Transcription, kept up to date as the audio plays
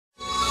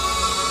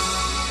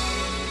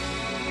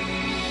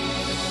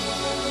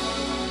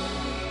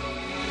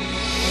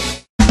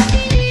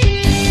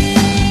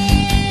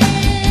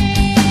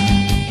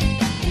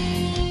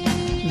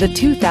the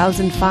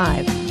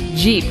 2005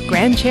 Jeep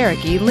Grand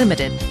Cherokee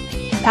Limited.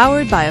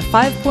 Powered by a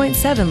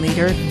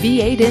 5.7-liter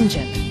V8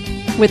 engine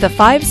with a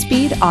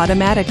 5-speed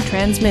automatic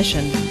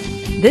transmission,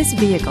 this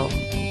vehicle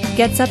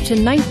gets up to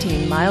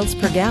 19 miles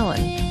per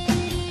gallon.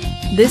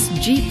 This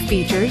Jeep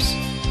features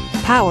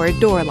power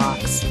door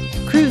locks,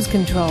 cruise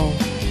control,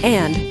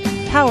 and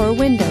power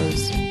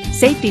windows.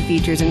 Safety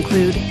features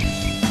include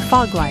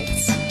fog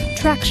lights,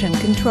 traction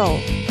control,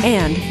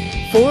 and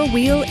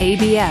 4-wheel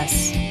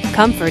ABS.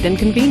 Comfort and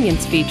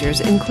convenience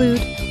features include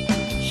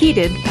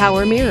heated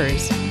power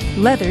mirrors,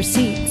 leather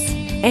seats,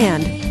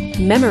 and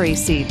memory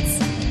seats.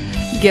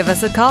 Give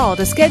us a call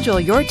to schedule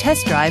your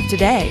test drive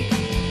today.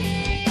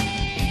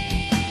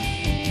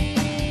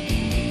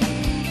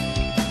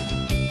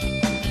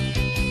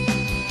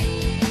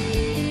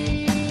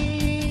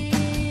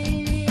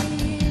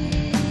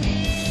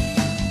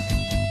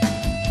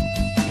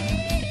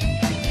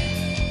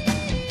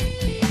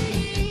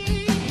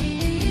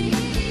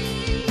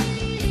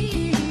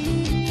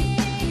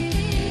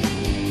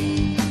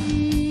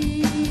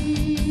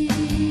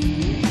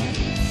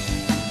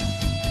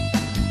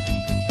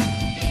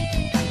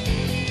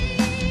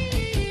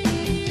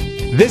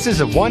 This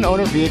is a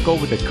one-owner vehicle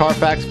with a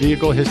Carfax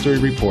Vehicle History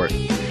Report.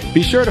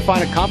 Be sure to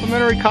find a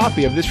complimentary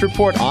copy of this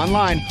report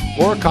online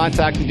or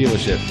contact the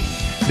dealership.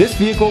 This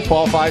vehicle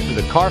qualifies for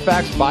the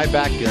Carfax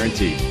buyback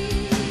guarantee.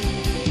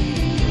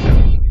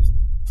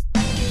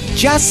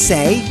 Just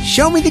say,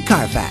 "Show me the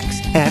Carfax"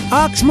 at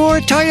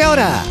Oxmoor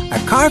Toyota, a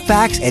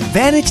Carfax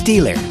Advantage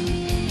dealer.